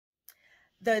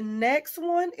The next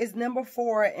one is number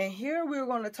 4, and here we're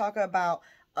going to talk about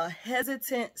a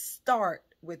hesitant start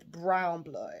with brown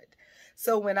blood.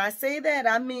 So when I say that,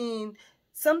 I mean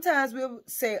sometimes we'll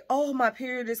say, oh, my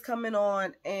period is coming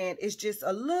on and it's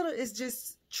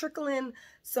just trickling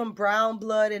some brown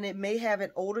blood and it may have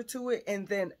an odor to it, and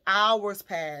then hours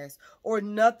pass or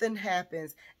nothing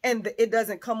happens and it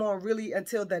doesn't come on really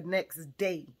until the next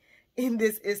day in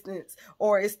this instance.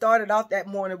 Or it started off that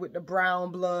morning with the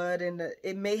brown blood and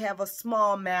it may have a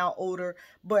small mild odor,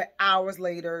 but hours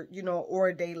later, or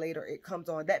a day later, it comes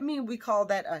on. That means we call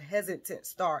that a hesitant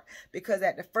start, because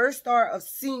at the first start of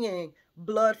seeing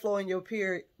blood flow in your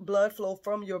period, blood flow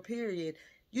from your period,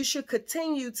 you should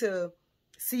continue to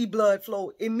see blood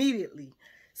flow immediately.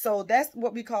 So that's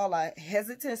what we call a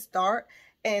hesitant start,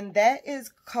 and that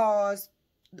is caused,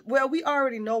 well, we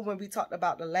already know when we talked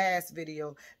about the last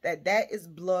video that is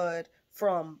blood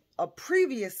from a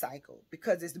previous cycle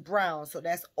because it's brown. So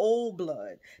that's old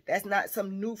blood. That's not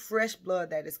some new fresh blood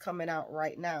that is coming out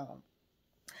right now.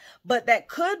 But that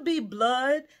could be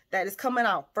blood that is coming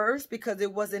out first because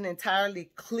it wasn't entirely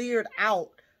cleared out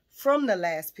from the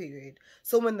last period.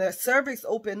 So when the cervix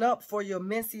open up for your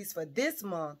menses for this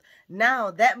month,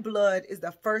 now that blood is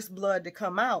the first blood to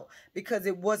come out because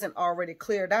it wasn't already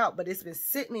cleared out, but it's been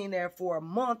sitting in there for a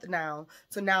month now.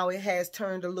 So now it has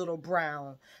turned a little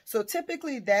brown. So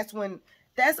typically that's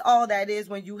all that is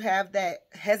when you have that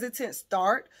hesitant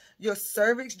start. Your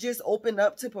cervix just opened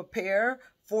up to prepare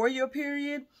for your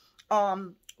period.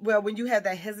 Well, when you have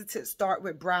that hesitant start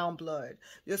with brown blood,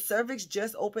 your cervix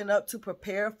just opened up to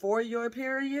prepare for your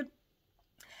period,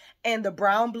 and the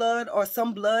brown blood or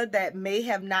some blood that may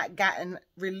have not gotten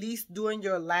released during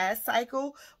your last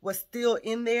cycle was still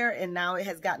in there, and now it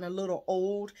has gotten a little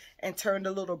old and turned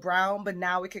a little brown, but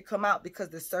now it can come out because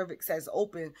the cervix has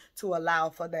opened to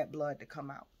allow for that blood to come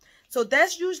out. So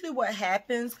that's usually what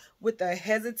happens with a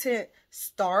hesitant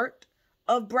start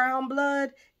of brown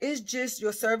blood. Is just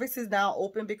your cervix is now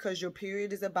open because your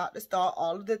period is about to start.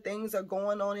 All of the things are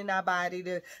going on in our body.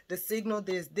 The signal,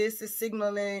 this is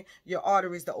signaling your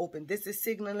arteries to open. This is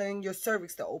signaling your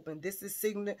cervix to open. This is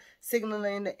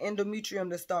signaling the endometrium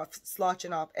to start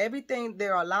slouching off. Everything,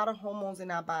 there are a lot of hormones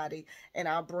in our body and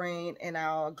our brain and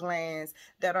our glands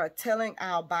that are telling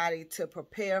our body to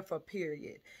prepare for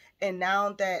period. And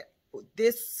now that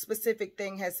this specific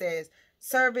thing has says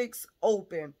cervix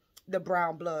open, the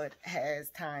brown blood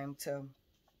is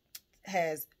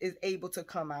able to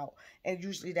come out, and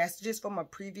usually that's just from a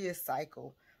previous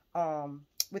cycle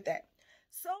with that.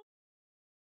 So